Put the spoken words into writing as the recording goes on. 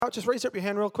Just raise up your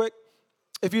hand real quick.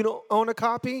 If you don't own a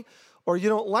copy or you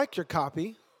don't like your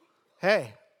copy,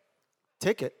 hey,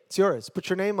 take it. It's yours. Put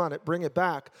your name on it. Bring it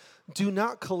back. Do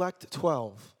not collect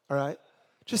 12, all right?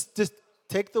 Just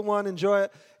take the one, enjoy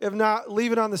it. If not,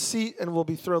 leave it on the seat, and we'll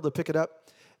be thrilled to pick it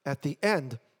up at the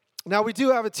end. Now, we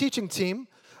do have a teaching team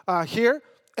here,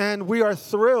 and we are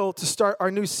thrilled to start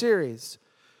our new series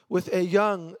with a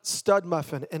young stud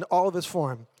muffin in all of his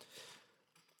form.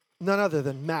 None other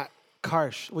than Matt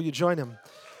Karsh. Will you join him?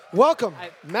 Welcome,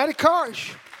 Matty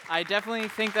Karsh. I definitely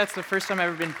think that's the first time I've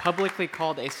ever been publicly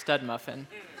called a stud muffin.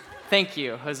 Thank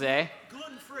you, Jose.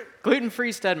 Gluten-free.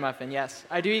 Gluten-free stud muffin, yes.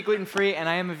 I do eat gluten-free, and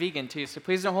I am a vegan, too, so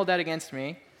please don't hold that against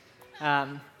me.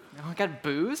 I got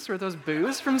boos? Were those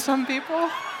boos from some people?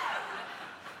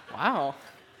 Wow.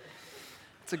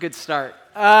 That's a good start.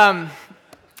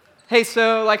 Hey,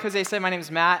 so like Jose said, my name is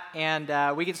Matt,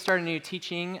 and we get to start a new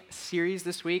teaching series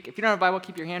this week. If you don't have a Bible,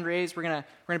 keep your hand raised. We're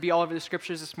gonna be all over the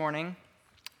scriptures this morning.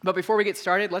 But before we get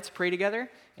started, let's pray together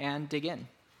and dig in.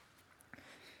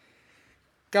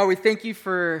 God, we thank you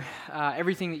for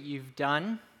everything that you've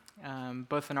done,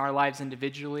 both in our lives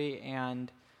individually and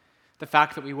the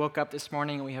fact that we woke up this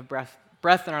morning and we have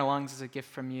breath in our lungs is a gift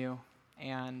from you.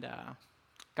 And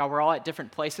God, we're all at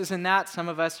different places in that. Some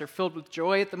of us are filled with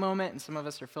joy at the moment, and some of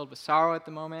us are filled with sorrow at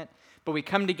the moment. But we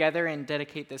come together and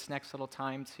dedicate this next little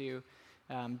time to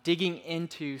digging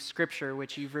into Scripture,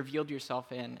 which you've revealed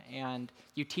yourself in. And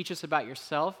you teach us about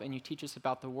yourself, and you teach us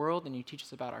about the world, and you teach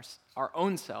us about our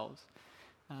own selves.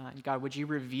 And God, would you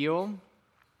reveal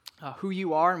who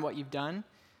you are and what you've done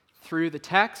through the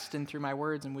text and through my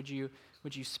words, and would you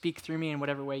speak through me in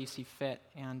whatever way you see fit.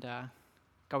 And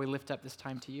God, we lift up this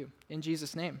time to you. In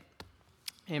Jesus' name,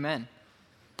 amen.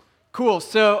 Cool,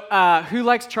 so who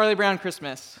likes Charlie Brown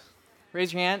Christmas?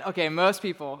 Raise your hand. Okay, most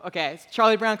people. Okay,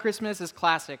 Charlie Brown Christmas is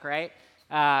classic, right?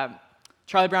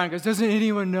 Charlie Brown goes, doesn't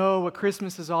anyone know what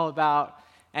Christmas is all about?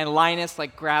 And Linus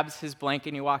grabs his blanket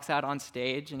and he walks out on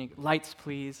stage and he, lights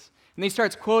please. And he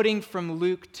starts quoting from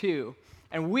Luke 2.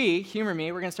 And humor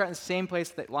me, we're going to start in the same place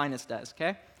that Linus does,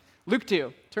 okay? Luke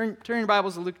 2. Turn your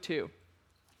Bibles to Luke 2.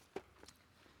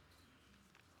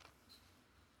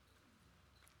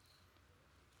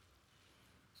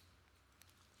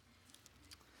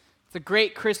 It's a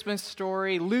great Christmas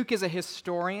story. Luke is a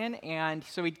historian, and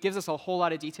so he gives us a whole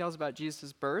lot of details about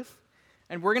Jesus' birth.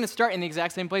 And we're going to start in the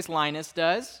exact same place Linus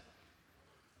does.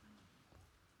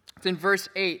 It's in verse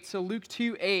 8. So Luke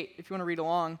 2:8, if you want to read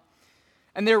along.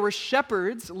 And there were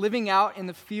shepherds living out in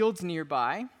the fields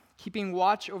nearby, keeping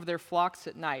watch over their flocks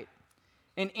at night.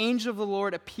 An angel of the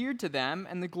Lord appeared to them,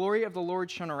 and the glory of the Lord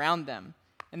shone around them,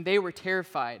 and they were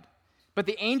terrified. But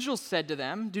the angel said to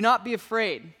them, do not be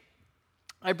afraid.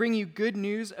 I bring you good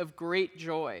news of great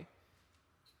joy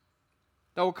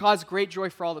that will cause great joy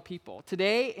for all the people.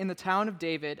 Today, in the town of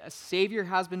David, a Savior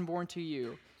has been born to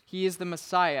you. He is the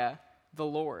Messiah, the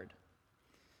Lord.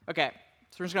 Okay,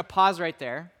 so we're just going to pause right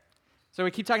there. So we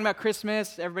keep talking about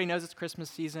Christmas. Everybody knows it's Christmas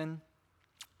season.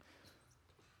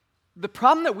 The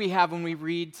problem that we have when we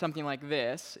read something like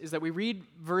this is that we read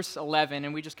verse 11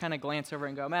 and we just kind of glance over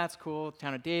and go, man, that's cool,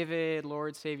 town of David,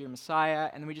 Lord, Savior, Messiah,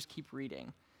 and then we just keep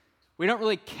reading. We don't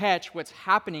really catch what's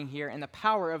happening here and the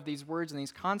power of these words and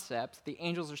these concepts. The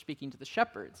angels are speaking to the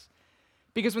shepherds.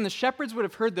 Because when the shepherds would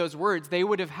have heard those words, they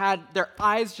would have had, their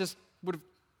eyes just would have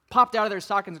popped out of their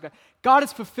sockets and go, God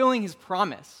is fulfilling his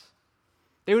promise.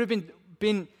 They would have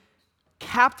been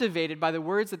captivated by the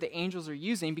words that the angels are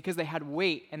using because they had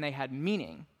weight and they had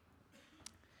meaning.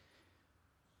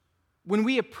 When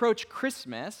we approach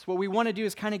Christmas, what we want to do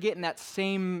is kind of get in that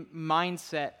same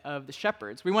mindset of the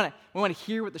shepherds. We want to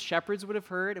hear what the shepherds would have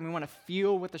heard, and we want to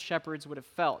feel what the shepherds would have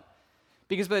felt.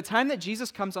 Because by the time that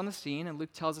Jesus comes on the scene, and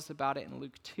Luke tells us about it in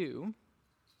Luke 2,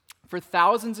 for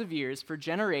thousands of years, for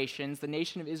generations, the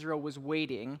nation of Israel was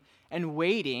waiting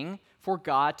for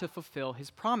God to fulfill his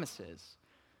promises.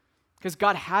 Because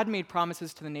God had made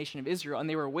promises to the nation of Israel, and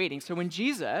they were waiting. So when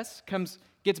Jesus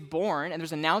gets born, and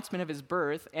there's an announcement of his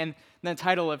birth, and the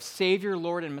title of Savior,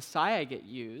 Lord, and Messiah get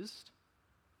used,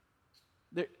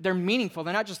 they're meaningful.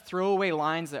 They're not just throwaway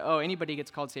lines that, anybody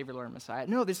gets called Savior, Lord, and Messiah.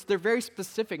 No, they're very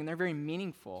specific, and they're very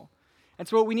meaningful. And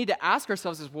so what we need to ask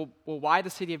ourselves is, well, why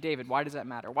the city of David? Why does that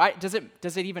matter? Why does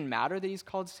it even matter that he's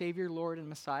called Savior, Lord, and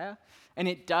Messiah? And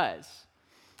it does.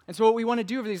 And so what we want to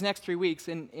do over these next 3 weeks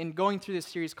in going through this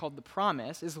series called The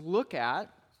Promise is look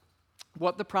at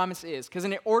what the promise is. Because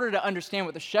in order to understand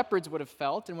what the shepherds would have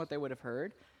felt and what they would have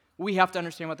heard, we have to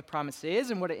understand what the promise is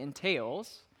and what it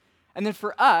entails. And then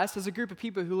for us, as a group of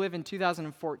people who live in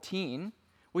 2014,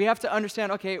 we have to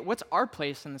understand, okay, what's our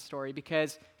place in the story?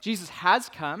 Because Jesus has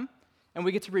come, and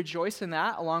we get to rejoice in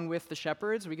that along with the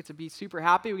shepherds. We get to be super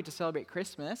happy. We get to celebrate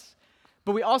Christmas.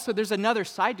 But there's another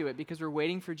side to it because we're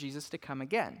waiting for Jesus to come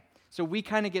again. So we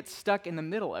kind of get stuck in the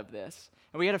middle of this,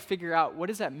 and we got to figure out what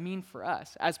does that mean for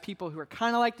us as people who are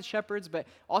kind of like the shepherds, but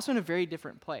also in a very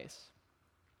different place.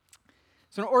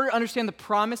 So in order to understand the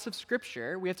promise of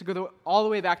Scripture, we have to go all the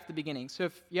way back to the beginning. So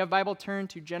if you have a Bible, turn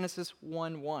to Genesis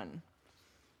 1:1.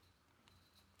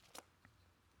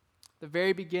 The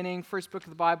very beginning, first book of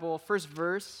the Bible, first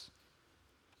verse.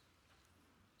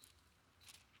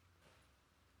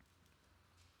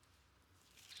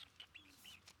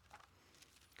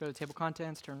 Go to table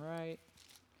contents, turn right.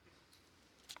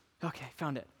 Okay,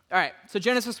 found it. All right, so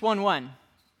Genesis 1:1.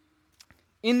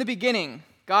 In the beginning,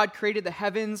 God created the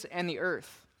heavens and the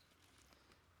earth.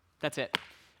 That's it.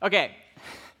 Okay.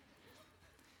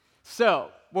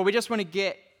 So, what we just want to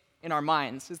get in our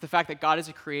minds is the fact that God is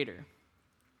a creator.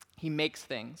 He makes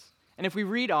things. And if we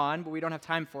read on, but we don't have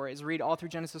time for it, is read all through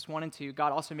Genesis 1 and 2,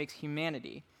 God also makes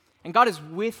humanity. And God is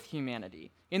with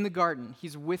humanity. In the garden,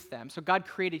 he's with them. So God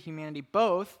created humanity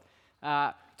both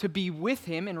to be with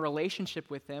him, in relationship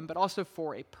with him, but also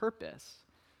for a purpose.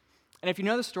 And if you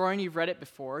know the story and you've read it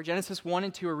before, Genesis 1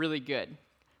 and 2 are really good.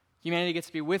 Humanity gets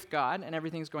to be with God, and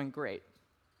everything's going great.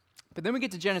 But then we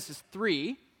get to Genesis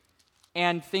 3,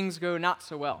 and things go not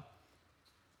so well.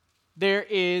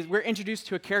 We're introduced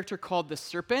to a character called the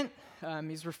serpent.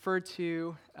 He's referred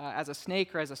to as a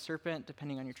snake or as a serpent,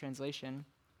 depending on your translation.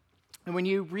 And when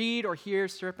you read or hear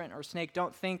serpent or snake,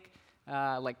 don't think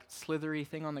like slithery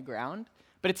thing on the ground,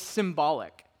 but it's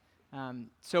symbolic.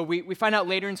 So we find out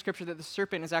later in Scripture that the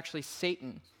serpent is actually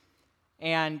Satan.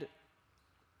 And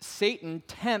Satan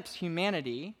tempts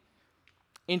humanity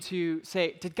into,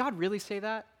 did God really say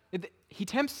that? He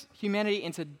tempts humanity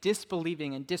into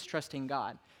disbelieving and distrusting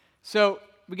God. So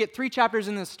we get 3 chapters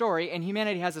in this story, and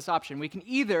humanity has this option. We can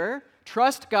either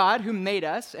trust God who made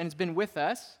us and has been with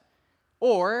us,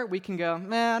 or we can go,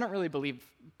 I don't really believe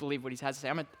what he has to say.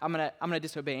 I'm gonna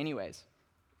disobey anyways.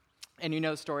 And you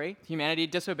know the story. Humanity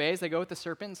disobeys. They go with the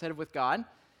serpent instead of with God.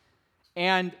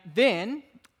 And then,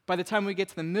 by the time we get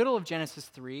to the middle of Genesis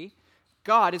 3,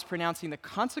 God is pronouncing the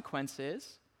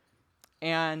consequences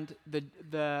and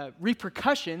the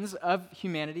repercussions of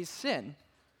humanity's sin.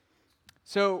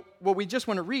 So what we just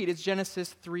want to read is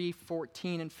Genesis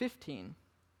 3:14 and 15.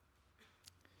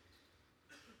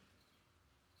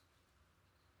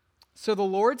 So the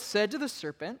Lord said to the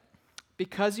serpent,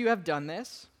 because you have done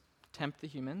this, tempt the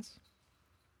humans,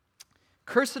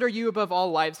 cursed are you above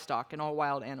all livestock and all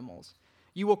wild animals.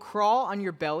 You will crawl on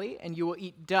your belly, and you will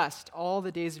eat dust all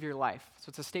the days of your life. So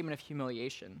it's a statement of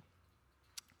humiliation.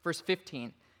 Verse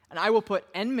 15, and I will put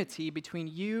enmity between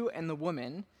you and the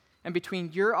woman, and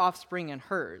between your offspring and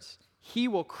hers. He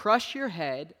will crush your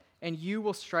head, and you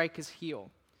will strike his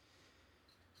heel.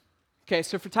 Okay,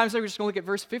 so for time's sake, we're just going to look at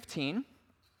verse 15.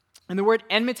 And the word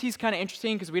enmity is kind of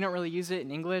interesting because we don't really use it in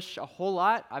English a whole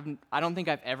lot. I don't think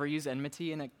I've ever used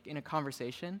enmity in a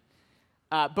conversation.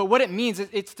 But what it means is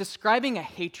it's describing a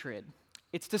hatred.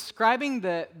 It's describing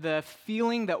the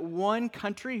feeling that one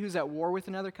country who's at war with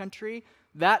another country,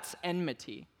 that's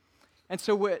enmity. And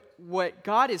so what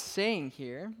God is saying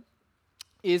here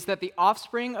is that the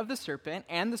offspring of the serpent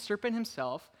and the serpent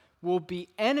himself will be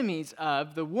enemies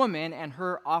of the woman and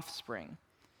her offspring.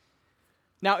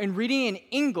 Now, in reading in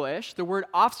English, the word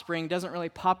offspring doesn't really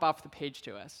pop off the page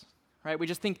to us, right? We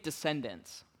just think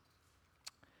descendants.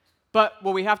 But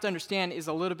what we have to understand is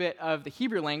a little bit of the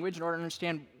Hebrew language in order to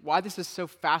understand why this is so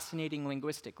fascinating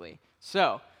linguistically.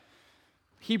 So,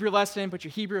 Hebrew lesson, put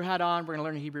your Hebrew hat on, we're going to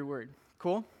learn a Hebrew word.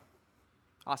 Cool?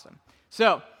 Awesome.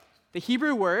 So, the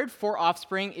Hebrew word for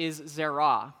offspring is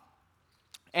zerah.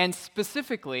 And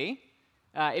specifically,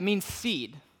 it means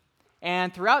seed.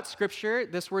 And throughout Scripture,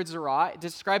 this word zerah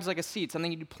describes like a seed,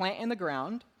 something you plant in the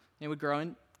ground, and it would grow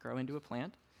into a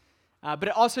plant. But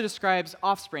it also describes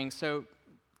offspring, so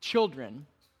children.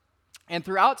 And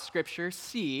throughout Scripture,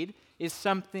 seed is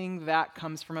something that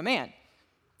comes from a man.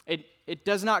 It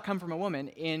does not come from a woman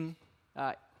in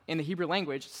the Hebrew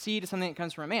language. Seed is something that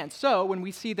comes from a man. So when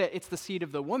we see that it's the seed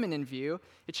of the woman in view,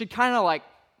 it should kind of like,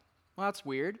 well, that's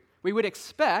weird. We would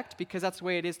expect, because that's the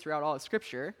way it is throughout all of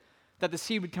Scripture, that the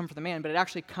seed would come from the man, but it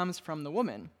actually comes from the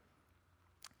woman.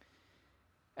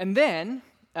 And then,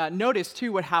 notice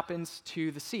too what happens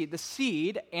to the seed. The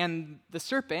seed and the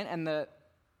serpent and the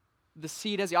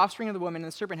seed as the offspring of the woman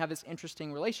and the serpent have this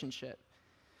interesting relationship.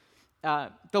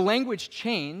 The language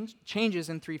changes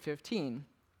in 3:15.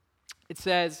 It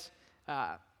says,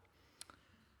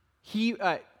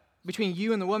 between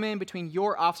you and the woman, between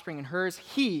your offspring and hers,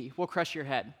 he will crush your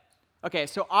head. Okay,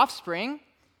 so offspring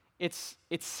it's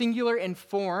singular in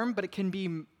form, but it can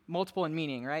be multiple in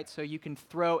meaning, right? So you can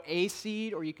throw a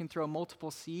seed or you can throw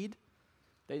multiple seed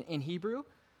in Hebrew.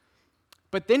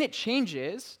 But then it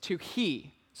changes to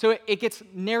he. So it gets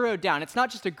narrowed down. It's not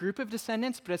just a group of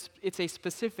descendants, but it's a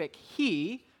specific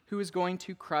he who is going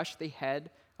to crush the head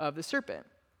of the serpent.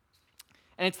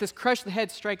 And it's this crush the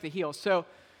head, strike the heel. So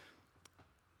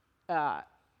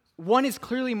one is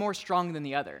clearly more strong than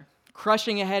the other.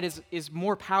 Crushing a head is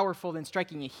more powerful than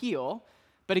striking a heel.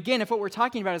 But again, if what we're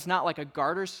talking about is not like a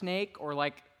garter snake or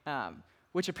like,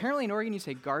 which apparently in Oregon you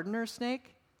say gardener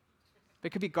snake.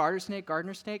 It could be garter snake,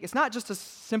 gardener snake. It's not just a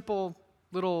simple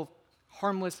little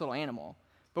harmless little animal.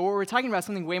 But what we're talking about is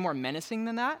something way more menacing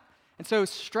than that. And so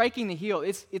striking the heel,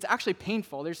 it's actually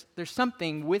painful. There's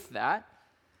something with that.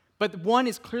 But one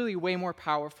is clearly way more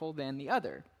powerful than the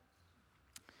other.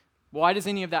 Why does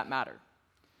any of that matter?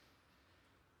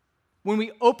 When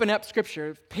we open up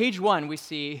Scripture, page 1, we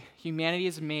see humanity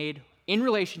is made in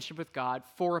relationship with God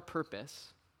for a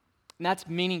purpose. And that's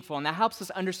meaningful, and that helps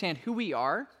us understand who we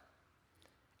are,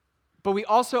 but we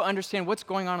also understand what's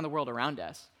going on in the world around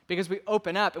us. Because we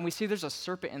open up and we see there's a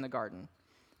serpent in the garden.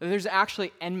 There's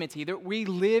actually enmity. We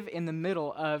live in the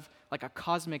middle of like a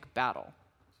cosmic battle,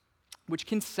 which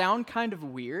can sound kind of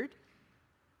weird,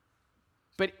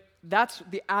 but that's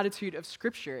the attitude of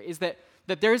Scripture, is that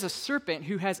there's a serpent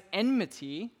who has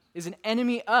enmity, is an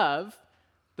enemy of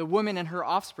the woman and her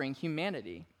offspring,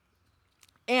 humanity.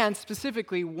 And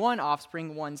specifically, one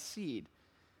offspring, one seed.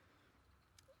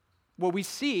 What we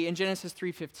see in Genesis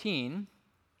 3:15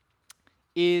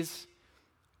 is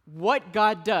what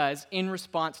God does in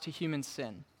response to human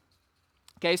sin.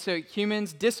 Okay, so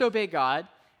humans disobey God,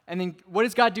 and then what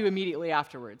does God do immediately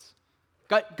afterwards?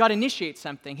 God initiates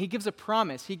something. He gives a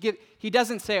promise. He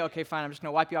doesn't say, okay, fine, I'm just going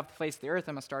to wipe you off the face of the earth,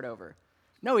 I'm going to start over.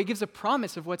 No, he gives a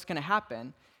promise of what's going to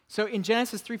happen. So in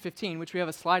Genesis 3:15, which we have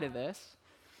a slide of this,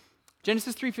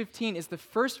 Genesis 3:15 is the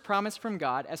first promise from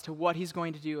God as to what he's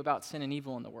going to do about sin and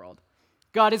evil in the world.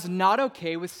 God is not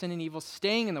okay with sin and evil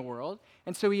staying in the world,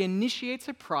 and so he initiates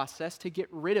a process to get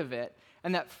rid of it,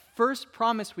 and that first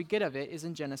promise we get of it is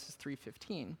in Genesis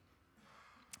 3:15.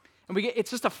 And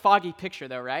it's just a foggy picture,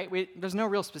 though, right? There's no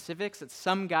real specifics. It's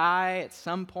some guy at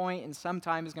some point in some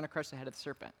time is going to crush the head of the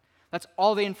serpent. That's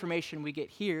all the information we get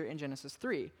here in Genesis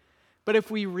 3. But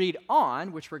if we read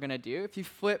on, which we're going to do, if you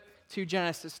flip to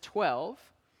Genesis 12,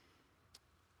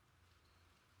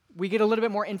 we get a little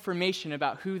bit more information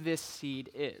about who this seed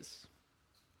is.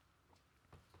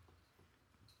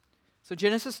 So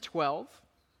Genesis 12,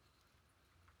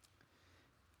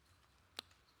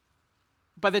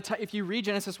 if you read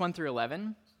Genesis 1 through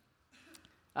 11,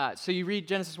 so you read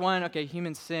Genesis 1, okay,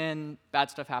 human sin,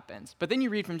 bad stuff happens. But then you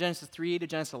read from Genesis 3 to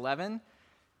Genesis 11,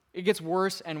 it gets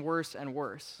worse and worse and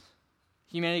worse.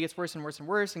 Humanity gets worse and worse and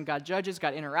worse, and God judges,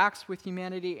 God interacts with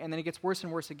humanity, and then it gets worse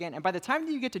and worse again. And by the time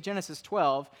that you get to Genesis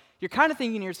 12, you're kind of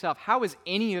thinking to yourself, how is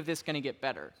any of this going to get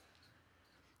better?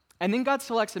 And then God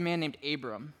selects a man named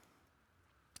Abram.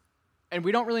 And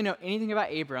we don't really know anything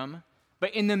about Abram,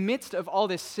 but in the midst of all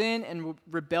this sin and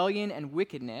rebellion and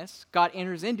wickedness, God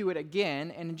enters into it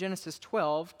again, and in Genesis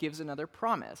 12 gives another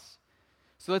promise.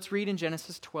 So let's read in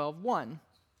Genesis 12:1.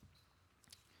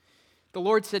 The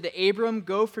Lord said to Abram,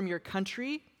 "Go from your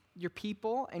country, your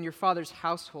people, and your father's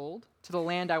household to the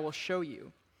land I will show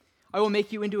you. I will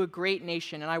make you into a great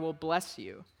nation, and I will bless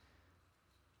you.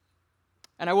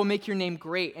 And I will make your name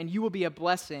great, and you will be a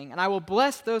blessing. And I will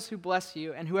bless those who bless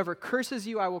you, and whoever curses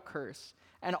you, I will curse.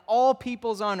 And all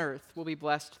peoples on earth will be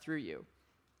blessed through you."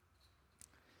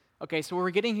 Okay, so what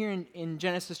we're getting here in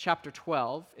Genesis chapter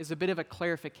 12 is a bit of a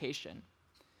clarification.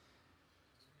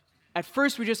 At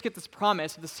first, we just get this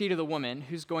promise of the seed of the woman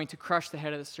who's going to crush the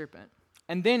head of the serpent.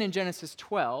 And then in Genesis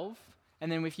 12,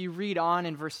 and then if you read on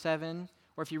in verse 7,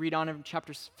 or if you read on in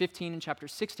chapter 15 and chapter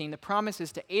 16, the promise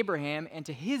is to Abraham and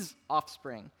to his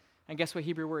offspring. And guess what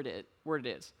Hebrew word it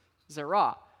is?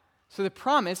 Zerah. So the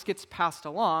promise gets passed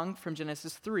along from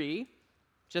Genesis 3,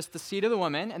 just the seed of the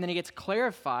woman, and then it gets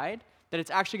clarified that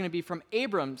it's actually going to be from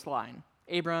Abram's line.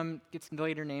 Abram gets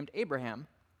later named Abraham.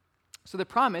 So the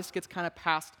promise gets kind of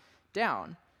passed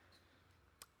down.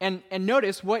 And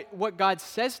notice what God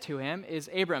says to him is,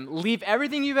 Abram, leave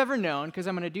everything you've ever known because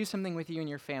I'm going to do something with you and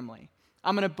your family.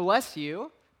 I'm going to bless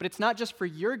you, but it's not just for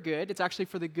your good, it's actually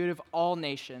for the good of all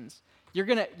nations. You're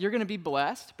going to be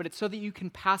blessed, but it's so that you can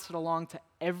pass it along to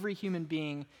every human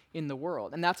being in the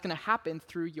world. And that's going to happen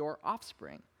through your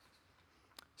offspring.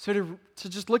 So to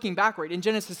just looking backward, in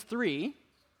Genesis 3,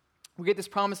 we get this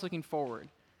promise looking forward,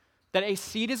 that a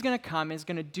seed is going to come and is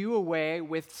going to do away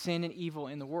with sin and evil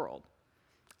in the world.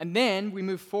 And then we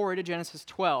move forward to Genesis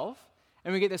 12,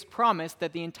 And we get this promise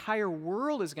that the entire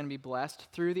world is going to be blessed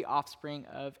through the offspring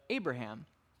of Abraham.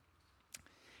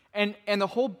 And the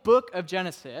whole book of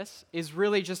Genesis is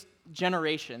really just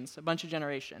generations, a bunch of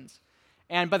generations.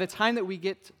 And by the time that we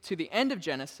get to the end of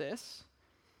Genesis,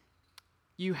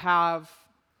 you have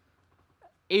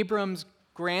Abram's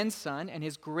grandson and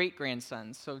his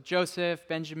great-grandsons. So Joseph,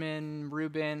 Benjamin,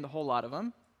 Reuben, the whole lot of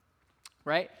them,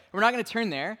 right? We're not going to turn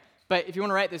there, but if you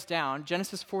want to write this down,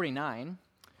 Genesis 49,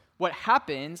 what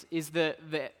happens is the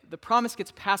promise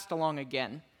gets passed along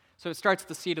again. So it starts with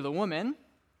the seed of the woman,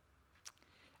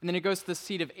 and then it goes to the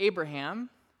seed of Abraham,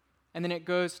 and then it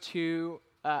goes to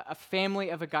a family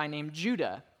of a guy named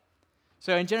Judah.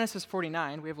 So in Genesis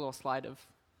 49, we have a little slide of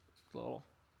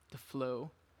the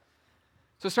flow.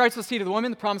 So it starts with the seed of the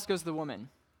woman, the promise goes to the woman.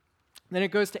 Then it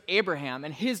goes to Abraham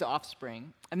and his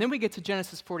offspring. And then we get to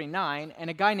Genesis 49, and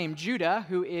a guy named Judah,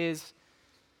 who is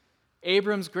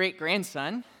Abram's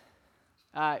great-grandson,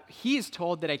 he is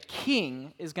told that a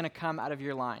king is going to come out of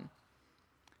your line.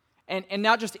 And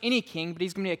not just any king, but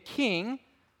he's going to be a king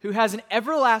who has an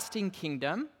everlasting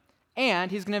kingdom,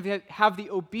 and he's going to have the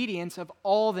obedience of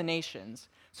all the nations.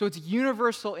 So it's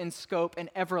universal in scope and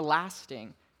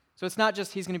everlasting. So it's not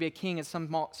just he's going to be a king in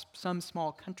some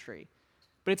small country,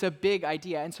 but it's a big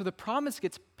idea. And so the promise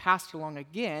gets passed along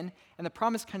again, and the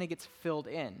promise kind of gets filled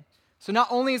in. So not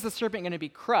only is the serpent going to be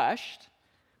crushed,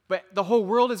 but the whole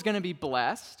world is going to be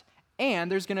blessed,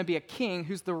 and there's going to be a king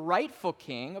who's the rightful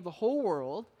king of the whole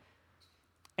world,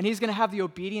 and he's going to have the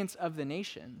obedience of the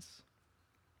nations.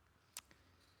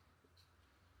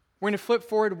 We're going to flip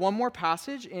forward one more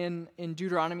passage in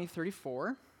Deuteronomy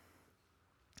 34.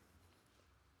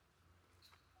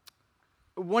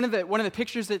 One of the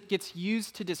pictures that gets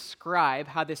used to describe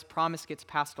how this promise gets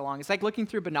passed along, it's like looking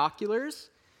through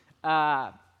binoculars.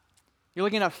 You're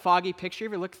looking at a foggy picture.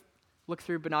 If you look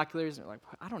through binoculars and you're like,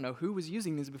 I don't know who was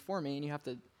using these before me, and you have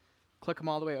to click them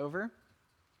all the way over.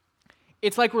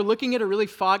 It's like we're looking at a really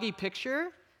foggy picture,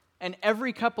 and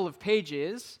every couple of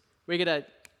pages, we get to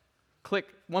click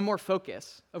one more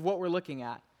focus of what we're looking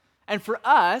at. And for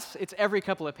us, it's every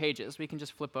couple of pages. We can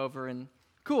just flip over and,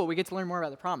 cool, we get to learn more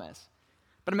about the promise.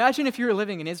 But imagine if you were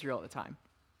living in Israel at the time.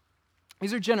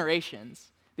 These are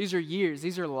generations. These are years.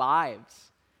 These are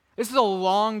lives. This is a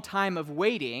long time of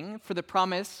waiting for the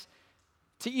promise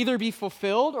to either be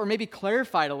fulfilled or maybe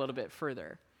clarified a little bit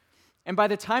further. And by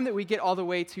the time that we get all the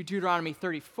way to Deuteronomy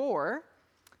 34,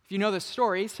 if you know the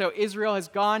story, so Israel has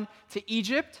gone to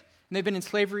Egypt, and they've been in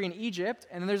slavery in Egypt,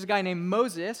 and then there's a guy named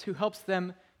Moses who helps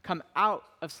them come out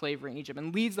of slavery in Egypt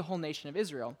and leads the whole nation of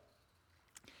Israel.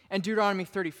 And Deuteronomy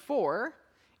 34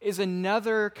 is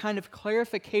another kind of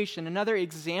clarification, another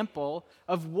example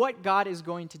of what God is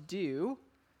going to do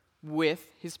with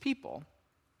his people.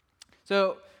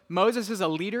 So Moses is a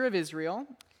leader of Israel,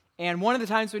 and one of the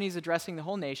times when he's addressing the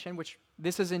whole nation, which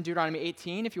this is in Deuteronomy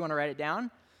 18, if you want to write it down.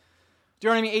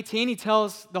 Deuteronomy 18, he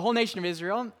tells the whole nation of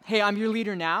Israel, hey, I'm your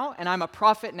leader now, and I'm a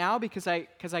prophet now because I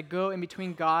go in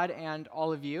between God and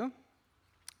all of you.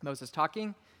 Moses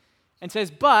talking, and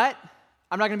says, but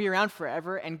I'm not going to be around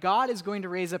forever, and God is going to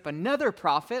raise up another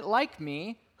prophet like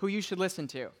me who you should listen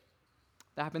to.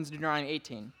 That happens in Deuteronomy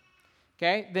 18.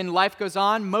 Okay, then life goes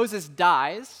on. Moses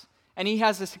dies, and he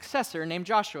has a successor named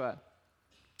Joshua.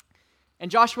 And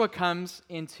Joshua comes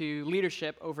into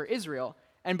leadership over Israel.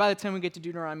 And by the time we get to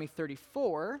Deuteronomy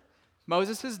 34,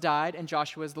 Moses has died, and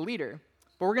Joshua is the leader.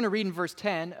 But we're going to read in verse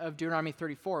 10 of Deuteronomy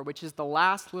 34, which is the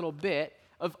last little bit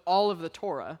of all of the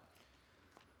Torah.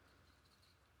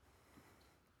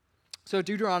 So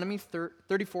Deuteronomy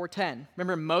 34:10.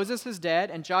 Remember, Moses is dead,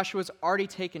 and Joshua's already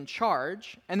taken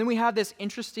charge. And then we have this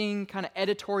interesting kind of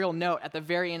editorial note at the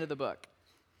very end of the book.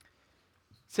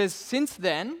 It says, since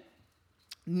then,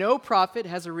 no prophet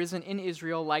has arisen in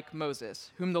Israel like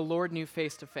Moses, whom the Lord knew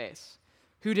face to face,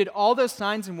 who did all those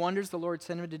signs and wonders the Lord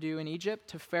sent him to do in Egypt,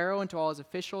 to Pharaoh and to all his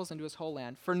officials and to his whole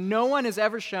land. For no one has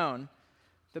ever shown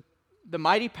the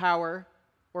mighty power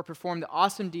or performed the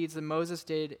awesome deeds that Moses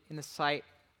did in the sight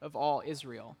of all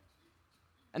Israel.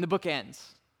 And the book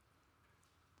ends.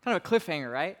 Kind of a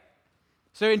cliffhanger, right?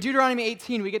 So in Deuteronomy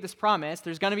 18, we get this promise.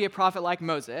 There's going to be a prophet like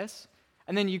Moses.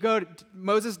 And then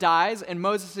Moses dies, and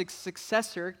Moses'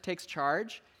 successor takes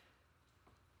charge.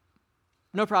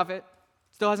 No prophet.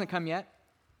 Still hasn't come yet.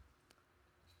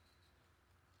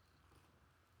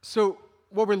 So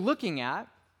what we're looking at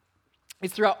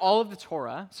is throughout all of the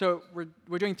Torah. So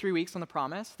we're doing 3 weeks on the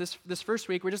promise. This first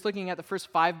week, we're just looking at the first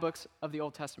 5 books of the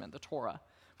Old Testament, the Torah.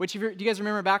 Which, do you guys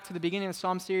remember back to the beginning of the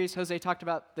Psalm series, Jose talked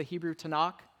about the Hebrew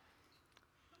Tanakh?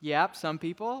 Yep, some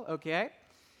people, okay.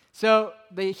 So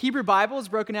the Hebrew Bible is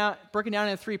broken down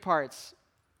into 3 parts.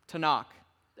 Tanakh,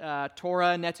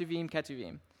 Torah, Netuvim,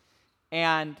 Ketuvim.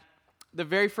 And the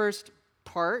very first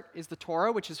part is the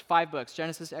Torah, which is 5 books: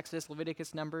 Genesis, Exodus,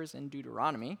 Leviticus, Numbers, and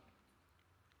Deuteronomy.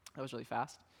 That was really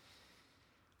fast.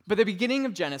 But the beginning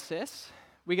of Genesis,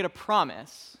 we get a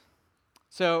promise.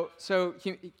 So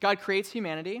God creates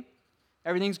humanity.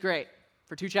 Everything's great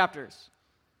for 2 chapters.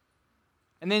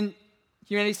 And then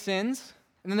humanity sins,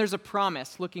 and then there's a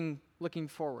promise looking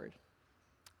forward.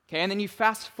 Okay, and then you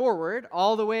fast forward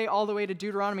all the way to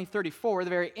Deuteronomy 34, the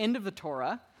very end of the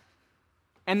Torah,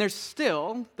 and there's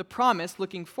still the promise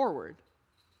looking forward.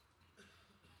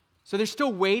 So they're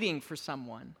still waiting for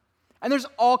someone. And there's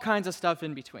all kinds of stuff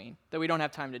in between that we don't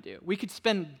have time to do. We could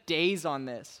spend days on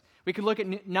this. We could look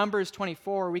at Numbers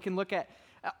 24. We can look at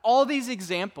all these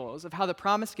examples of how the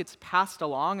promise gets passed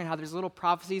along and how there's little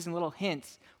prophecies and little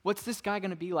hints. What's this guy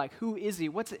going to be like? Who is he?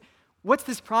 What's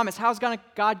this promise? How's God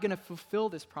going to fulfill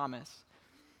this promise?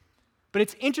 But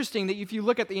it's interesting that if you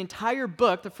look at the entire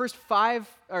book, the first 5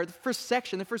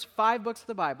 books of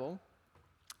the Bible,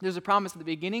 there's a promise at the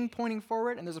beginning pointing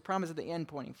forward, and there's a promise at the end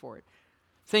pointing forward,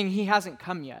 saying he hasn't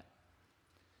come yet.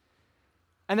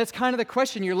 And that's kind of the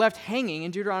question you're left hanging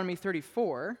in Deuteronomy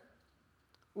 34.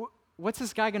 What's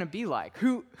this guy going to be like?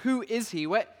 Who is he?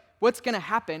 What's going to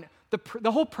happen?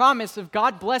 The whole promise of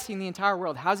God blessing the entire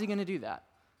world, how's he going to do that?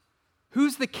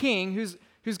 Who's the king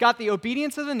who's got the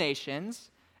obedience of the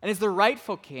nations and is the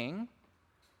rightful king?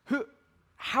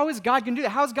 How is God going to do that?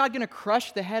 How is God going to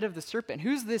crush the head of the serpent?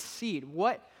 Who's this seed?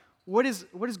 What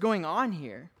is going on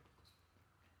here?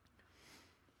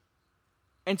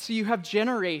 And so you have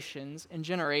generations and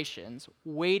generations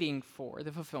waiting for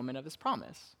the fulfillment of this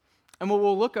promise. And what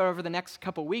we'll look at over the next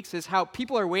couple weeks is how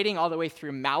people are waiting all the way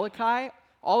through Malachi,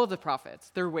 all of the prophets,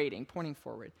 they're waiting, pointing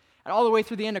forward. And all the way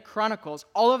through the end of Chronicles,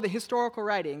 all of the historical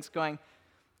writings going,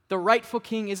 the rightful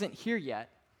king isn't here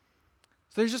yet.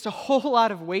 So there's just a whole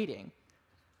lot of waiting.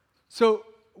 So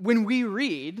when we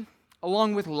read,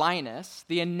 along with Linus,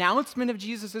 the announcement of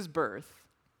Jesus' birth,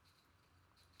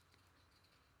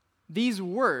 these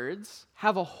words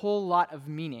have a whole lot of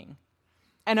meaning.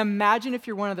 And imagine if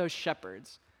you're one of those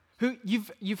shepherds who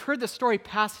you've heard the story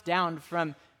passed down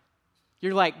from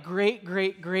your great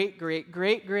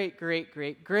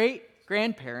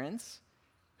grandparents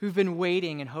who've been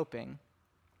waiting and hoping.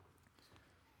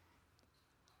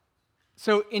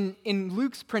 So in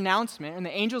Luke's pronouncement, in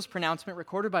the angel's pronouncement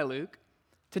recorded by Luke,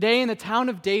 today in the town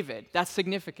of David, that's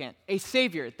significant. A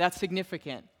Savior, that's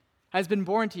significant, has been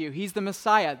born to you. He's the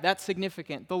Messiah, that's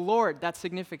significant. The Lord, that's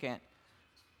significant.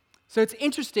 So it's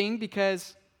interesting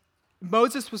because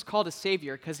Moses was called a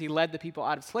Savior because he led the people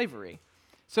out of slavery.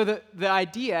 So the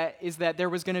idea is that there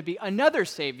was going to be another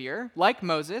Savior like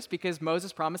Moses, because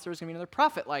Moses promised there was going to be another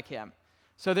prophet like him.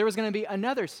 So there was going to be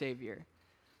another Savior.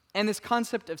 And this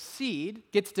concept of seed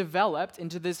gets developed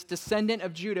into this descendant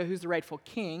of Judah who's the rightful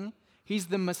king. He's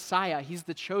the Messiah. He's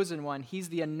the chosen one. He's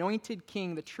the anointed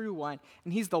king, the true one.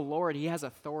 And he's the Lord. He has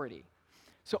authority.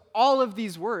 So all of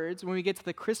these words, when we get to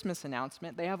the Christmas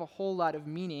announcement, they have a whole lot of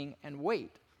meaning and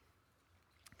weight.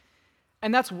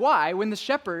 And that's why when the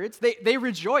shepherds, they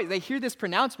rejoice. They hear this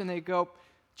pronouncement. They go,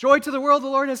 joy to the world, the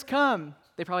Lord has come.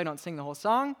 They probably don't sing the whole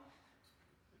song.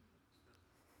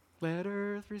 Let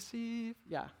earth receive.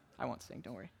 Yeah, I won't sing,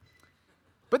 don't worry.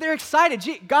 But they're excited.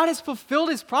 God has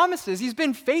fulfilled his promises. He's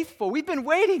been faithful. We've been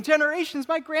waiting generations.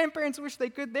 My grandparents wish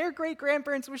they could. Their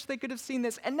great-grandparents wish they could have seen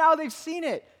this. And now they've seen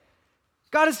it.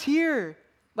 God is here.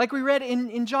 Like we read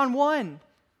in John 1.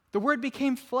 The Word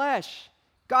became flesh.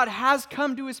 God has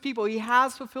come to his people. He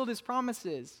has fulfilled his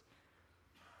promises.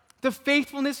 The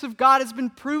faithfulness of God has been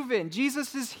proven.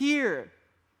 Jesus is here.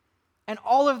 And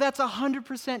all of that's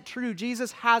 100% true.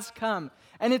 Jesus has come.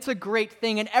 And it's a great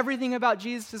thing. And everything about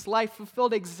Jesus' life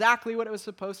fulfilled exactly what it was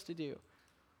supposed to do.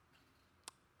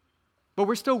 But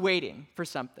we're still waiting for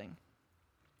something.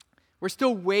 We're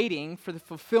still waiting for the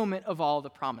fulfillment of all the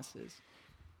promises.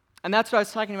 And that's what I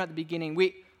was talking about at the beginning.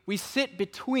 We sit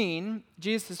between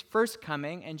Jesus' first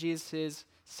coming and Jesus'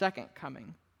 second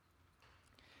coming.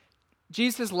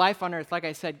 Jesus' life on earth, like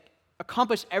I said,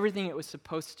 accomplished everything it was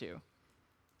supposed to.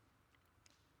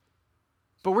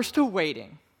 But we're still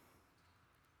waiting.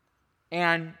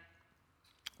 And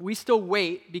we still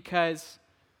wait because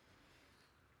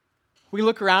we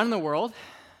look around in the world,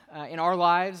 in our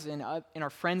lives, in our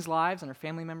friends' lives, in our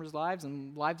family members' lives,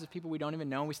 and lives of people we don't even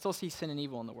know, and we still see sin and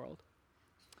evil in the world.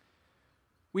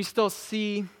 We still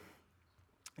see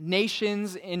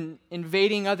nations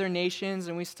invading other nations,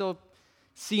 and we still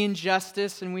see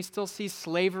injustice, and we still see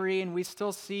slavery, and we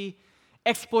still see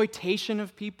exploitation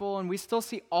of people, and we still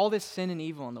see all this sin and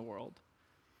evil in the world.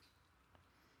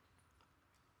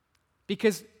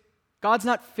 Because God's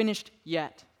not finished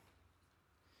yet.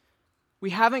 we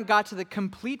haven't got to the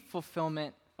complete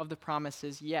fulfillment of the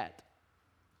promises yet,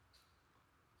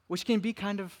 which can be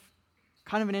kind of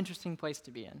an interesting place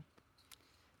to be in.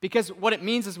 Because what it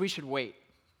means is we should wait.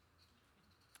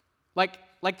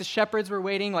 Like the shepherds were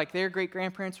waiting, like their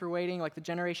great-grandparents were waiting, like the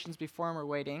generations before them were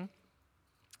waiting.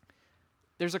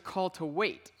 There's a call to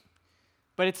wait.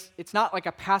 But it's not like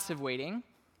a passive waiting,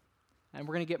 and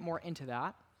we're going to get more into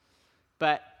that.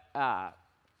 But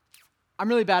I'm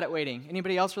really bad at waiting.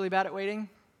 Anybody else really bad at waiting?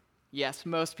 Yes,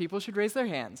 most people should raise their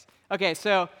hands. Okay,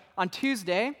 so on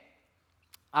Tuesday,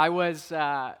 I was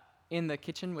in the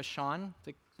kitchen with Sean,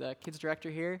 the kids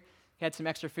director here. He had some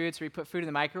extra food, so we put food in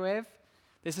the microwave.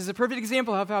 This is a perfect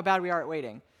example of how bad we are at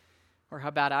waiting, or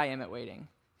how bad I am at waiting.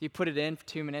 You put it in for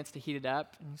 2 minutes to heat it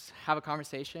up, and just have a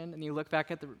conversation, and you look back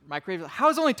at the microwave, how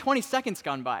has only 20 seconds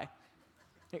gone by?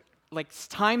 Like,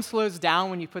 time slows down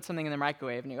when you put something in the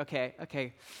microwave, and you go,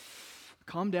 okay,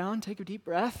 calm down, take a deep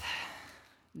breath,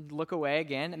 look away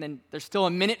again, and then there's still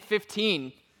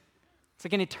 1:15. It's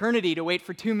like an eternity to wait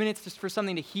for 2 minutes just for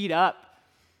something to heat up.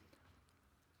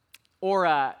 Or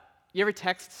you ever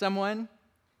text someone,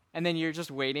 and then you're just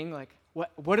waiting, like,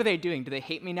 what are they doing? Do they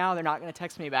hate me now? They're not going to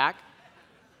text me back?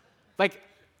 Like,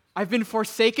 I've been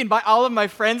forsaken by all of my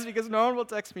friends because no one will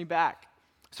text me back.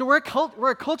 So we're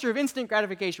a culture of instant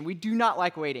gratification. We do not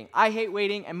like waiting. I hate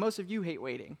waiting, and most of you hate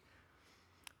waiting.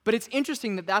 But it's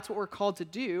interesting that that's what we're called to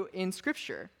do in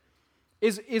Scripture,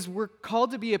 is we're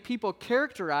called to be a people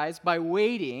characterized by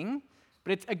waiting,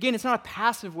 but it's not a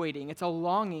passive waiting. It's a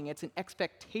longing. It's an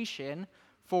expectation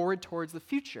forward towards the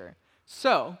future.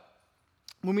 So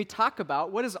when we talk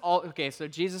about so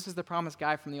Jesus is the promised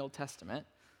guy from the Old Testament,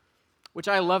 which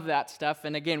I love that stuff.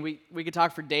 And again, we could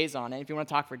talk for days on it. If you want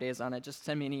to talk for days on it, just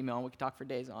send me an email and we can talk for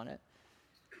days on it.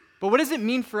 But what does it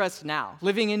mean for us now,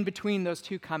 living in between those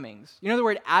two comings? You know the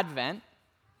word Advent,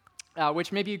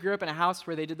 which maybe you grew up in a house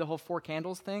where they did the whole 4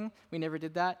 candles thing. We never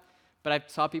did that, but I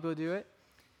saw people do it.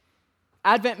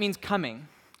 Advent means coming.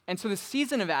 And so the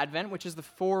season of Advent, which is the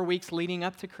 4 weeks leading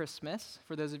up to Christmas,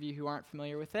 for those of you who aren't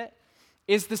familiar with it,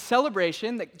 is the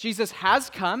celebration that Jesus has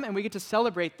come, and we get to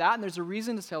celebrate that, and there's a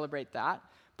reason to celebrate that,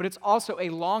 but it's also a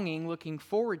longing looking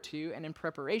forward to and in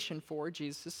preparation for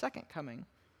Jesus' second coming.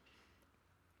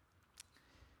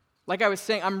 Like I was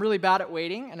saying, I'm really bad at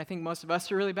waiting, and I think most of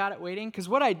us are really bad at waiting, because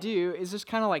what I do is just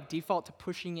kind of like default to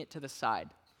pushing it to the side.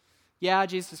 Yeah,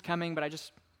 Jesus is coming, but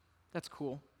that's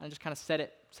cool. I just kind of set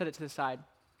it to the side.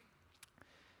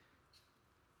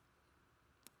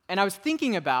 And I was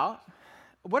thinking about,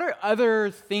 what are other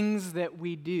things that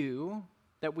we do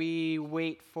that we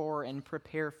wait for and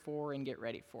prepare for and get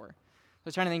ready for? I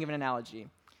was trying to think of an analogy.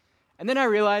 And then I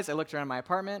realized, I looked around my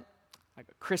apartment, I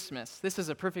go, Christmas. This is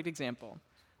a perfect example.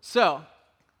 So,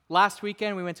 last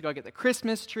weekend we went to go get the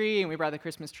Christmas tree, and we brought the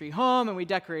Christmas tree home, and we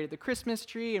decorated the Christmas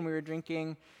tree, and we were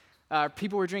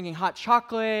people were drinking hot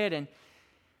chocolate, and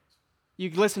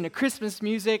you listen to Christmas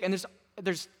music, and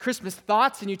there's Christmas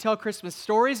thoughts, and you tell Christmas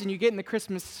stories, and you get in the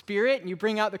Christmas spirit, and you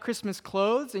bring out the Christmas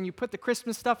clothes, and you put the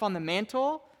Christmas stuff on the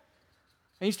mantle,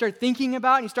 and you start thinking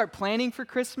about, and you start planning for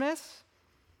Christmas.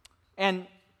 And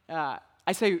I'll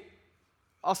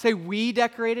say we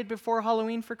decorated before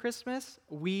Halloween for Christmas.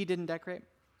 We didn't decorate.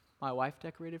 My wife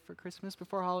decorated for Christmas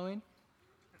before Halloween.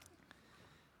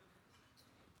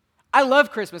 I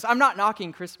love Christmas. I'm not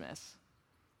knocking Christmas.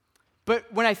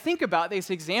 But when I think about this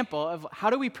example of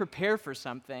how do we prepare for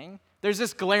something, there's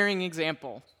this glaring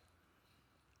example.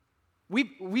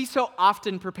 We so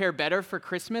often prepare better for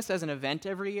Christmas as an event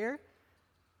every year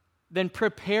than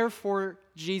prepare for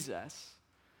Jesus.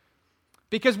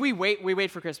 Because we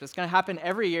wait for Christmas. It's going to happen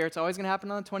every year. It's always going to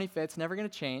happen on the 25th. It's never going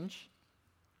to change.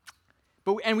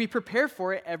 And we prepare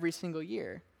for it every single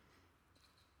year.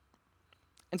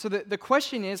 And so the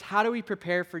question is, how do we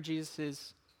prepare for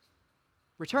Jesus'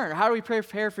 return? Or how do we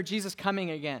prepare for Jesus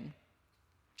coming again?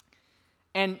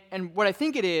 And what I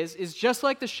think it is just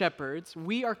like the shepherds,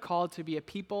 we are called to be a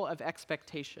people of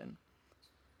expectation.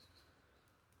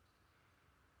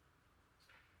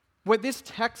 What this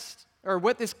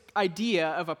idea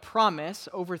of a promise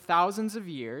over thousands of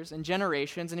years and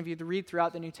generations, and if you read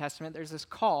throughout the New Testament, there's this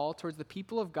call towards the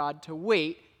people of God to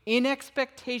wait in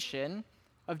expectation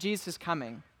of Jesus'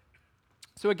 coming.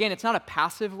 So again, it's not a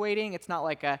passive waiting. It's not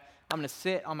like I'm going to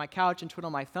sit on my couch and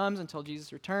twiddle my thumbs until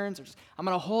Jesus returns, or I'm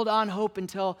going to hold on hope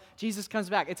until Jesus comes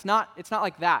back. It's not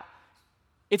like that.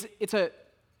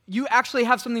 You actually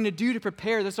have something to do to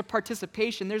prepare. There's a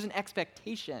participation. There's an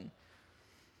expectation.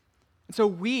 And so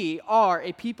we are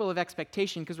a people of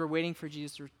expectation because we're waiting for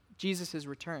Jesus'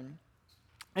 return.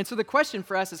 And so the question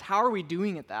for us is, how are we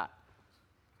doing at that?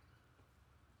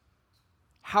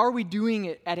 how are we doing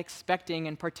it at expecting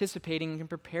and participating and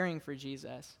preparing for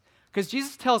Jesus? Because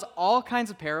Jesus tells all kinds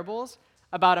of parables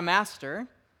about a master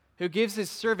who gives his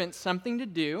servant something to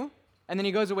do, and then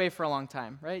he goes away for a long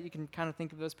time, right? You can kind of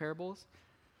think of those parables.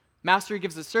 Master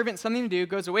gives the servant something to do,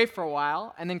 goes away for a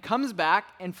while, and then comes back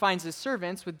and finds his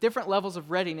servants with different levels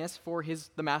of readiness for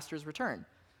the master's return.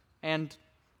 And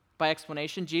by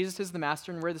explanation, Jesus is the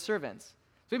master and we're the servants.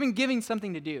 So we've been giving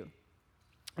something to do.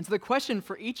 And so the question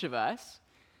for each of us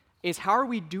is, how are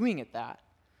we doing at that?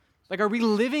 Like, are we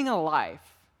living a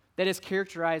life that is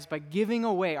characterized by giving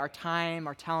away our time,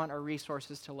 our talent, our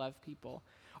resources to love people?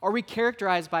 Are we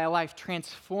characterized by a life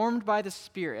transformed by the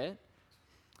Spirit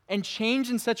and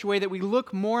changed in such a way that we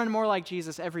look more and more like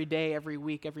Jesus every day, every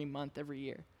week, every month, every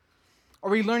year? Are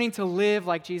we learning to live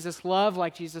like Jesus, love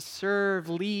like Jesus, serve,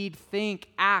 lead, think,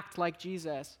 act like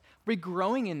Jesus? Are we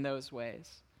growing in those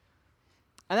ways?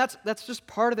 And that's just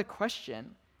part of the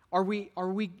question. Are we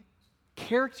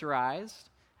characterized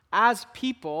as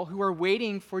people who are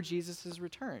waiting for Jesus'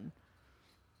 return?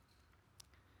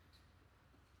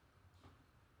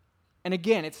 And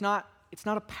again, it's not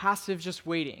a passive just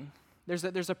waiting.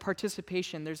 There's a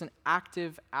participation, there's an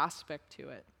active aspect to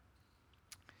it.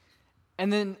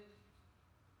 And then,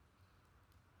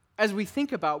 as we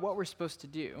think about what we're supposed to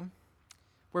do,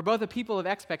 we're both a people of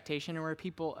expectation and we're a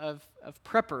people of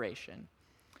preparation.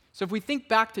 So if we think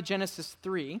back to Genesis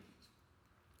 3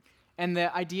 and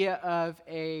the idea of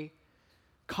a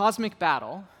cosmic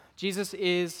battle, Jesus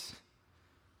is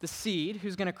the seed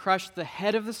who's going to crush the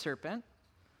head of the serpent.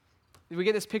 We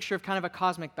get this picture of kind of a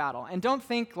cosmic battle. And don't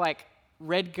think like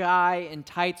red guy in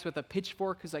tights with a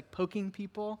pitchfork who's like poking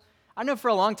people. I know for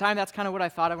a long time that's kind of what I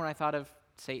thought of when I thought of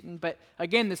Satan. But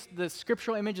again, the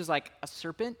scriptural image is like a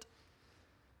serpent.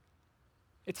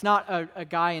 It's not a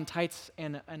guy in tights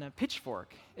and a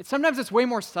pitchfork. Sometimes it's way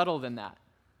more subtle than that.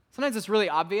 Sometimes it's really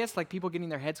obvious, like people getting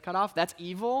their heads cut off. That's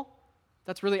evil.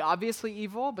 That's really obviously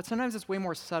evil. But sometimes it's way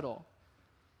more subtle.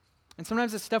 And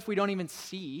sometimes it's stuff we don't even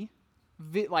see,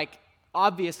 like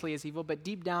obviously is evil, but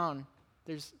deep down,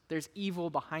 there's evil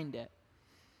behind it.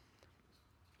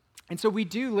 And so we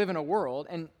do live in a world,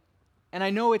 and I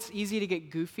know it's easy to get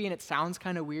goofy, and it sounds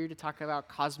kind of weird to talk about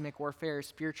cosmic warfare or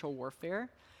spiritual warfare,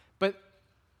 but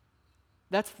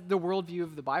that's the worldview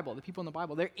of the Bible, the people in the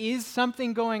Bible. There is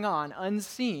something going on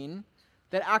unseen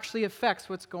that actually affects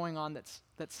what's going on that's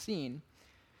seen.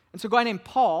 And so a guy named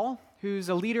Paul, who's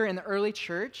a leader in the early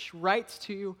church, writes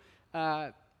to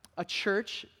a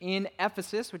church in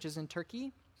Ephesus, which is in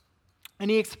Turkey, and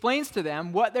he explains to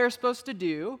them what they're supposed to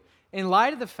do in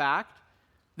light of the fact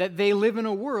that they live in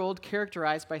a world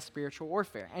characterized by spiritual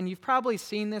warfare. And you've probably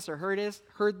seen this or heard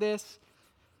this,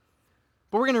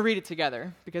 but we're going to read it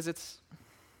together because it's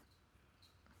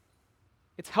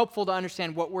helpful to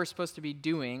understand what we're supposed to be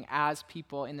doing as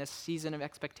people in this season of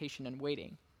expectation and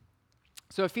waiting.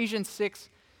 So Ephesians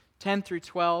 6:10 through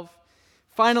 12.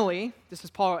 Finally, this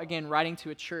is Paul again writing to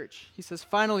a church. He says,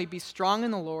 "Finally, be strong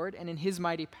in the Lord and in his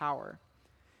mighty power.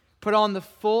 Put on the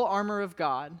full armor of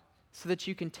God so that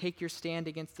you can take your stand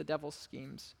against the devil's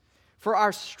schemes. For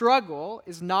our struggle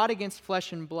is not against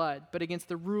flesh and blood, but against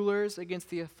the rulers, against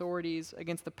the authorities,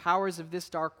 against the powers of this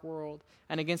dark world,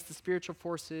 and against the spiritual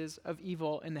forces of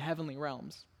evil in the heavenly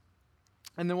realms."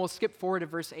 And then we'll skip forward to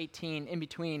verse 18. In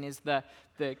between is the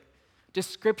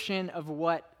description of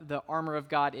what the armor of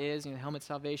God is, helmet of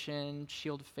salvation,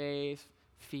 shield of faith,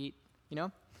 feet,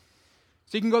 So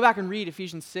you can go back and read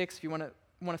Ephesians 6 if you want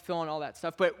to fill in all that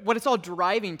stuff. But what it's all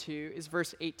driving to is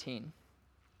verse 18.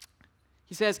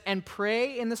 He says, "And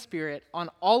pray in the Spirit on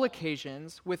all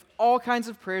occasions with all kinds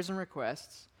of prayers and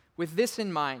requests. With this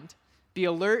in mind, be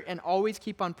alert and always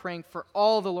keep on praying for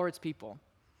all the Lord's people."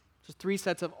 Just 3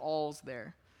 sets of alls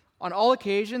there. On all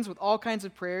occasions with all kinds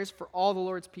of prayers for all the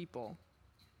Lord's people.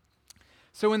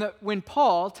 So when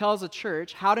Paul tells a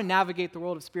church how to navigate the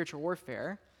world of spiritual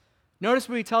warfare, notice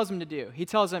what he tells them to do. He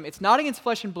tells them it's not against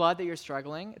flesh and blood that you're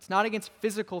struggling. It's not against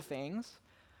physical things.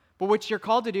 But what you're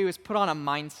called to do is put on a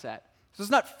mindset. So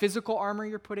it's not physical armor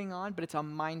you're putting on, but it's a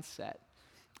mindset.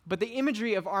 But the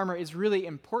imagery of armor is really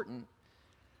important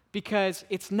because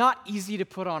it's not easy to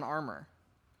put on armor.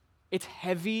 It's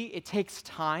heavy. It takes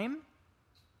time.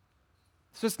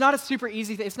 So it's not a super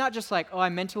easy thing. It's not just like, I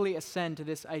mentally ascend to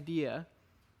this idea,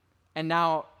 and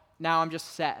now I'm just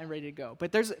set and ready to go.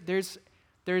 But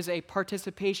there's a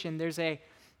participation. There's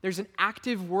an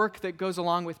active work that goes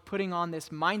along with putting on this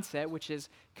mindset, which is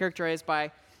characterized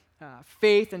by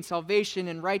faith and salvation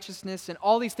and righteousness and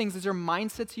all these things. These are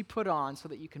mindsets you put on so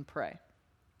that you can pray.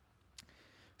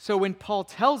 So when Paul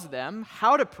tells them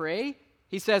how to pray,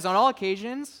 he says, on all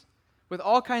occasions, with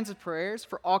all kinds of prayers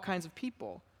for all kinds of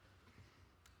people.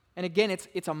 And again, it's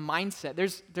a mindset.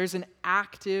 There's an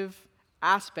active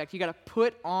aspect. You got to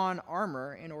put on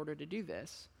armor in order to do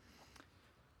this.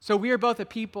 So we are both a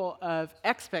people of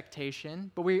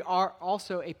expectation, but we are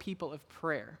also a people of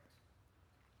prayer.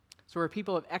 So we're a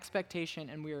people of expectation,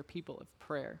 and we are a people of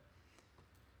prayer.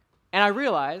 And I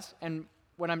realize, and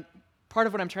part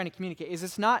of what I'm trying to communicate is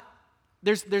it's not,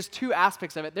 there's two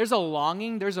aspects of it. There's a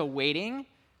longing, there's a waiting,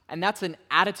 and that's an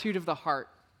attitude of the heart.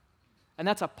 And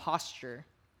that's a posture.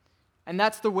 And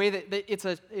that's the way that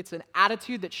it's an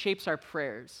attitude that shapes our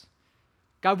prayers.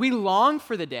 God, we long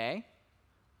for the day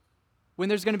when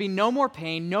there's going to be no more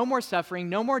pain, no more suffering,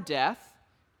 no more death.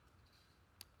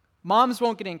 Moms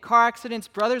won't get in car accidents,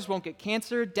 brothers won't get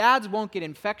cancer, dads won't get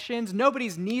infections,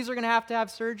 nobody's knees are going to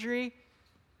have surgery.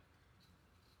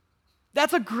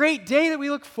 That's a great day that we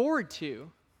look forward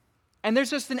to. And there's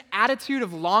just an attitude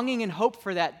of longing and hope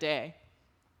for that day.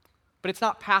 But it's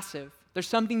not passive. There's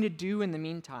something to do in the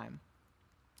meantime.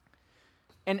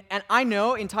 And I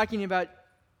know in talking about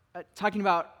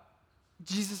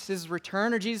Jesus'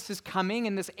 return or Jesus' coming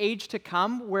and this age to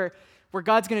come where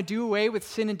God's going to do away with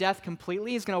sin and death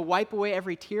completely, He's going to wipe away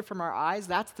every tear from our eyes,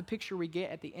 that's the picture we get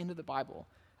at the end of the Bible.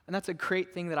 And that's a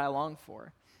great thing that I long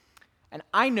for. And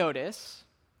I notice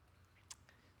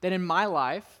that in my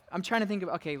life, I'm trying to think of,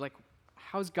 okay, like,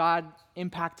 how's God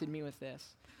impacted me with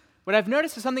this? What I've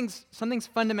noticed is something's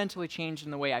fundamentally changed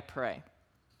in the way I pray.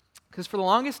 Because for the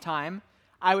longest time,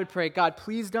 I would pray, God,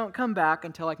 please don't come back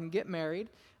until I can get married,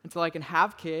 until I can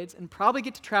have kids, and probably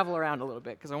get to travel around a little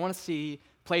bit, because I want to see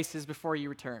places before you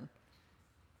return.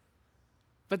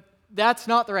 But that's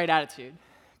not the right attitude.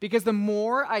 Because the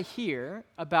more I hear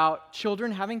about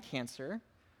children having cancer,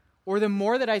 or the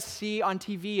more that I see on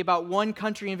TV about one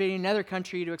country invading another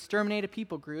country to exterminate a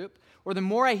people group, or the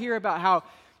more I hear about how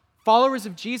followers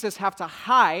of Jesus have to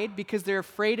hide because they're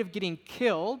afraid of getting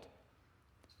killed,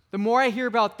 the more I hear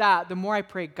about that, the more I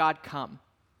pray, God, come.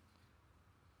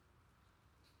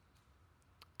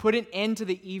 Put an end to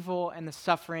the evil and the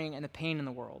suffering and the pain in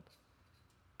the world.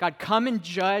 God, come and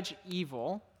judge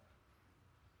evil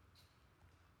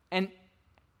and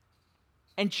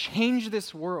change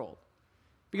this world.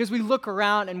 Because we look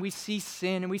around and we see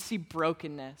sin and we see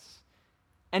brokenness.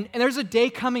 And there's a day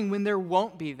coming when there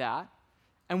won't be that,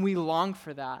 and we long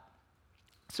for that.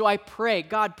 So I pray,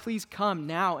 God, please come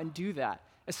now and do that.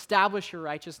 Establish your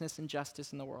righteousness and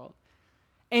justice in the world.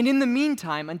 And in the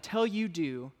meantime, until you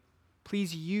do,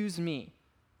 please use me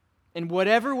in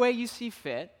whatever way you see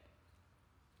fit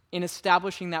in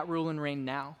establishing that rule and reign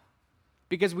now.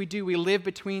 Because we live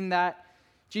between that.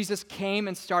 Jesus came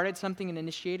and started something and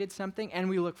initiated something, and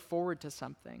we look forward to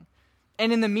something.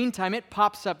 And in the meantime, it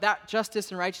pops up, that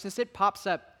justice and righteousness, it pops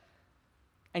up.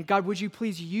 And God, would you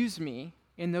please use me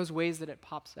in those ways that it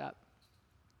pops up?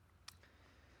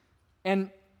 And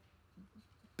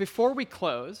before we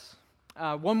close,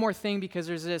 one more thing, because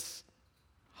there's this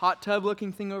hot tub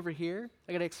looking thing over here.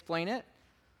 I got to explain it.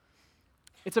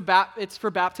 It's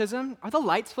for baptism. Are the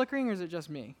lights flickering, or is it just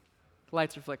me? The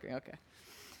lights are flickering, okay.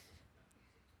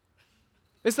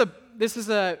 This is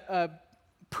a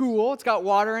pool. It's got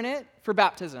water in it for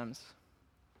baptisms.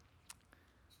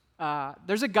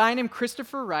 There's a guy named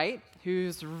Christopher Wright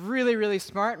who's really, really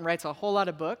smart and writes a whole lot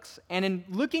of books. And in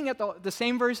looking at the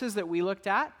same verses that we looked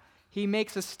at, he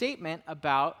makes a statement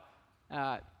about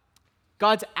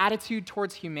God's attitude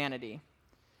towards humanity.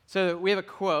 So we have a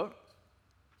quote.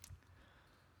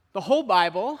 The whole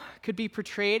Bible could be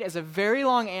portrayed as a very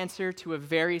long answer to a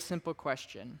very simple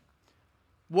question.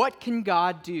 What can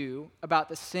God do about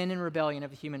the sin and rebellion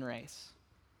of the human race?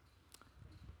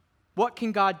 What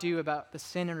can God do about the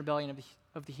sin and rebellion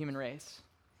of the human race?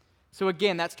 So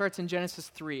again, that starts in Genesis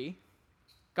 3.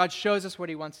 God shows us what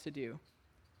he wants to do.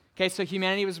 Okay, so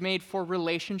humanity was made for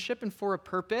relationship and for a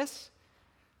purpose,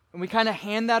 and we kind of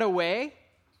hand that away,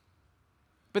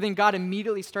 but then God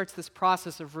immediately starts this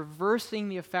process of reversing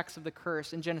the effects of the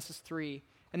curse in Genesis 3.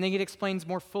 And then it explains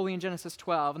more fully in Genesis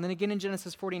 12, and then again in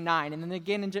Genesis 49, and then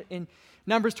again in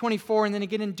Numbers 24, and then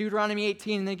again in Deuteronomy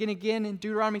 18, and then again in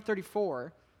Deuteronomy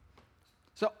 34.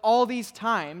 So all these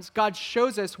times, God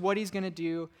shows us what he's going to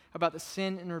do about the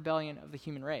sin and rebellion of the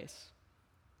human race.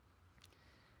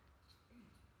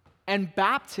 And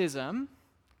baptism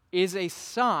is a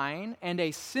sign and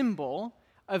a symbol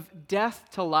of death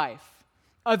to life,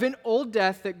 of an old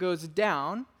death that goes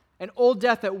down, an old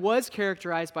death that was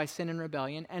characterized by sin and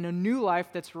rebellion, and a new life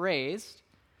that's raised,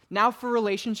 now for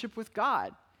relationship with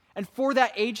God, and for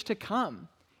that age to come.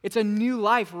 It's a new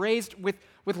life raised with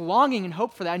longing and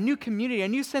hope for that, a new community, a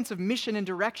new sense of mission and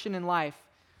direction in life,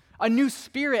 a new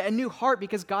spirit, a new heart,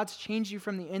 because God's changed you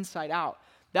from the inside out.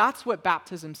 That's what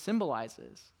baptism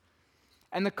symbolizes.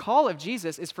 And the call of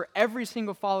Jesus is for every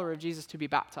single follower of Jesus to be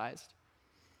baptized.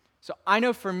 So I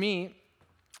know for me,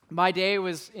 my day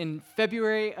was in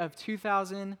February of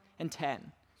 2010.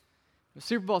 It was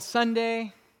Super Bowl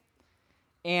Sunday,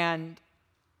 and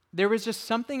there was just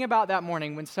something about that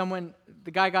morning when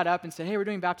the guy got up and said, hey, we're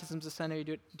doing baptisms this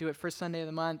Sunday, do it first Sunday of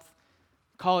the month,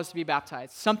 call us to be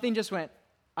baptized. Something just went,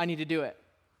 I need to do it.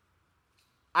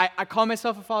 I call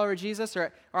myself a follower of Jesus,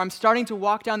 or I'm starting to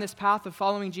walk down this path of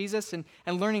following Jesus and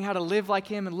learning how to live like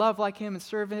him and love like him and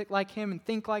serve like him and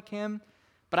think like him,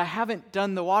 but I haven't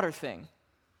done the water thing.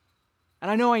 And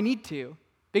I know I need to,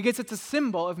 because it's a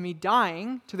symbol of me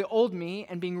dying to the old me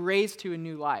and being raised to a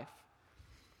new life.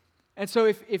 And so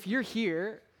if you're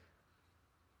here,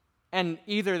 and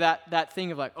either that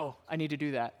thing of like, oh, I need to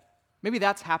do that, maybe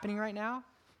that's happening right now.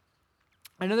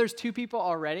 I know there's 2 people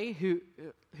already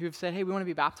who've said, hey, we want to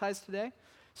be baptized today.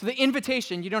 So the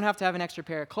invitation, you don't have to have an extra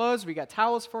pair of clothes. We got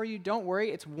towels for you. Don't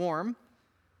worry, it's warm.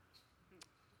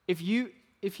 If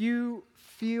you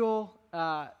feel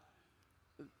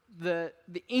the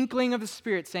inkling of the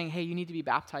Spirit saying, hey, you need to be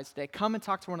baptized today, come and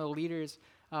talk to one of the leaders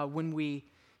when we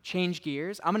change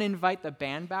gears. I'm going to invite the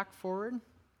band back forward.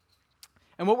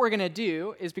 And what we're going to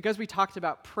do is, because we talked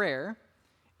about prayer,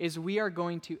 is we are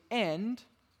going to end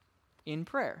in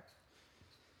prayer.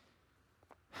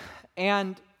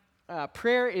 And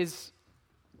prayer is,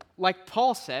 like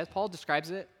Paul describes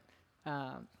it,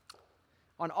 on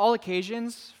all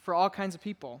occasions, for all kinds of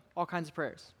people, all kinds of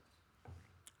prayers.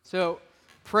 So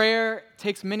prayer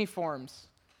takes many forms.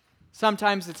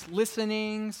 Sometimes it's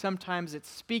listening, sometimes it's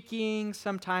speaking,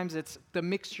 sometimes it's the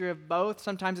mixture of both,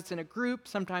 sometimes it's in a group,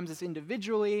 sometimes it's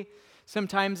individually,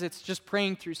 sometimes it's just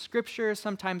praying through Scripture,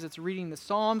 sometimes it's reading the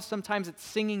Psalms, sometimes it's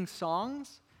singing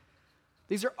songs.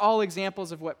 These are all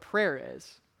examples of what prayer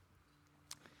is.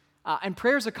 And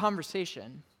prayer is a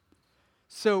conversation.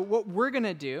 So what we're going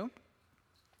to do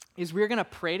is we're going to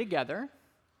pray together.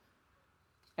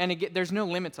 And again, there's no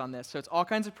limits on this. So it's all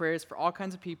kinds of prayers for all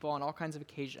kinds of people on all kinds of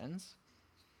occasions.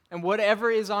 And whatever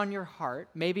is on your heart,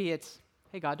 maybe it's,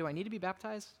 hey, God, do I need to be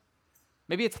baptized?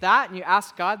 Maybe it's that, and you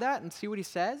ask God that and see what he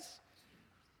says.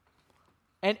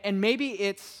 And maybe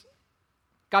it's,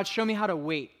 God, show me how to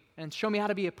wait and show me how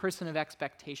to be a person of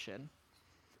expectation.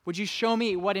 Would you show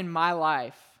me what in my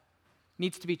life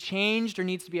needs to be changed or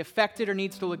needs to be affected or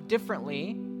needs to look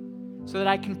differently so that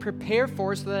I can prepare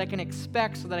for, so that I can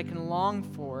expect, so that I can long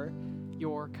for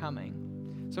your coming?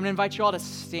 So I'm going to invite you all to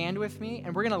stand with me,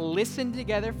 and we're going to listen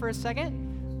together for a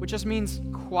second, which just means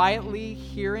quietly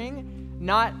hearing,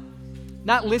 not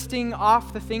listing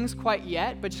off the things quite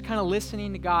yet, but just kind of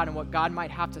listening to God and what God might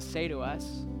have to say to us.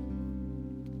 So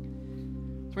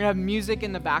we're going to have music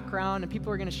in the background, and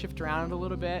people are going to shift around a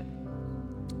little bit.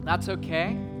 That's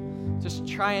okay. Just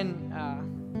try and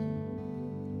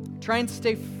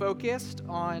stay focused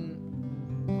on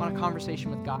a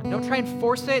conversation with God. Don't try and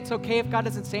force it. It's okay if God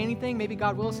doesn't say anything. Maybe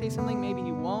God will say something. Maybe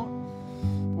he won't.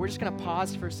 But we're just going to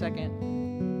pause for a second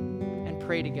and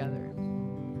pray together.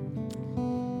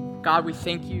 God, we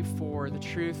thank you for the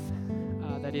truth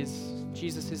that is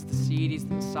Jesus is the seed. He's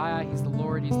the Messiah. He's the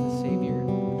Lord. He's the Savior.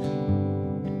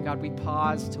 And God, we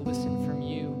pause to listen from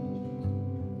you.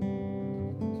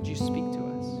 Would you speak to us?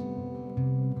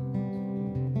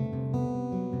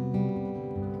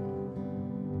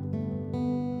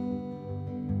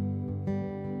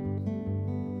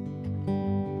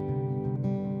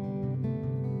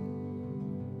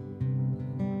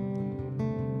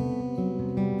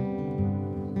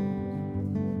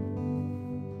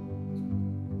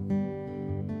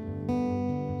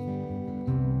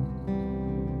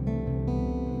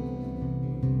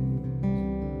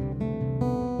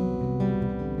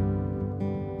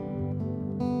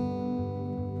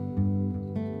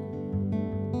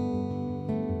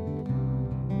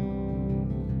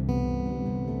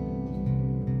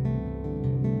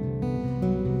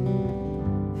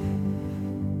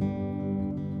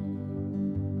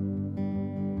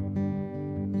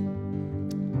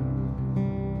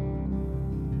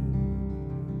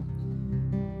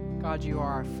 God, you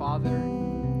are our Father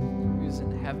who's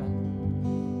in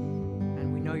heaven,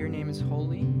 and we know your name is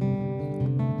holy.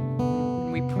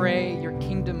 And we pray your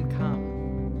kingdom come,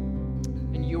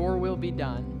 and your will be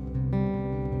done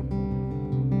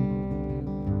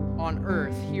on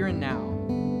earth, here and now.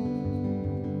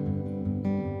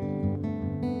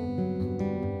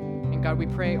 And God, we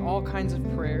pray all kinds of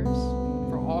prayers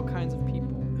for all kinds of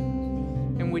people.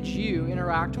 And would you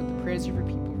interact with the prayers of your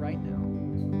people right now?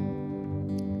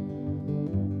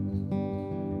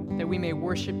 That we may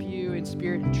worship you in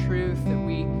spirit and truth, that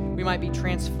we might be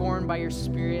transformed by your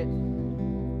Spirit,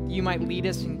 that you might lead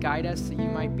us and guide us, that you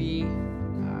might be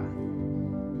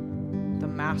the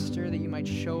Master, that you might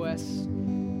show us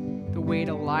the way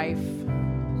to life.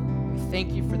 We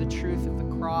thank you for the truth of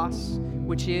the cross,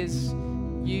 which is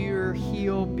your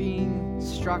heel being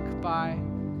struck by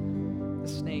the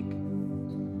snake.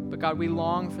 But God, we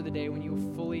long for the day when you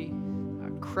will fully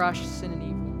crush sin and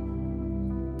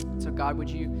evil. So God, would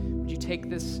you take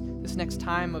this next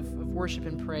time of worship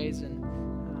and praise and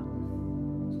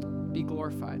be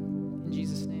glorified. In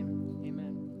Jesus' name.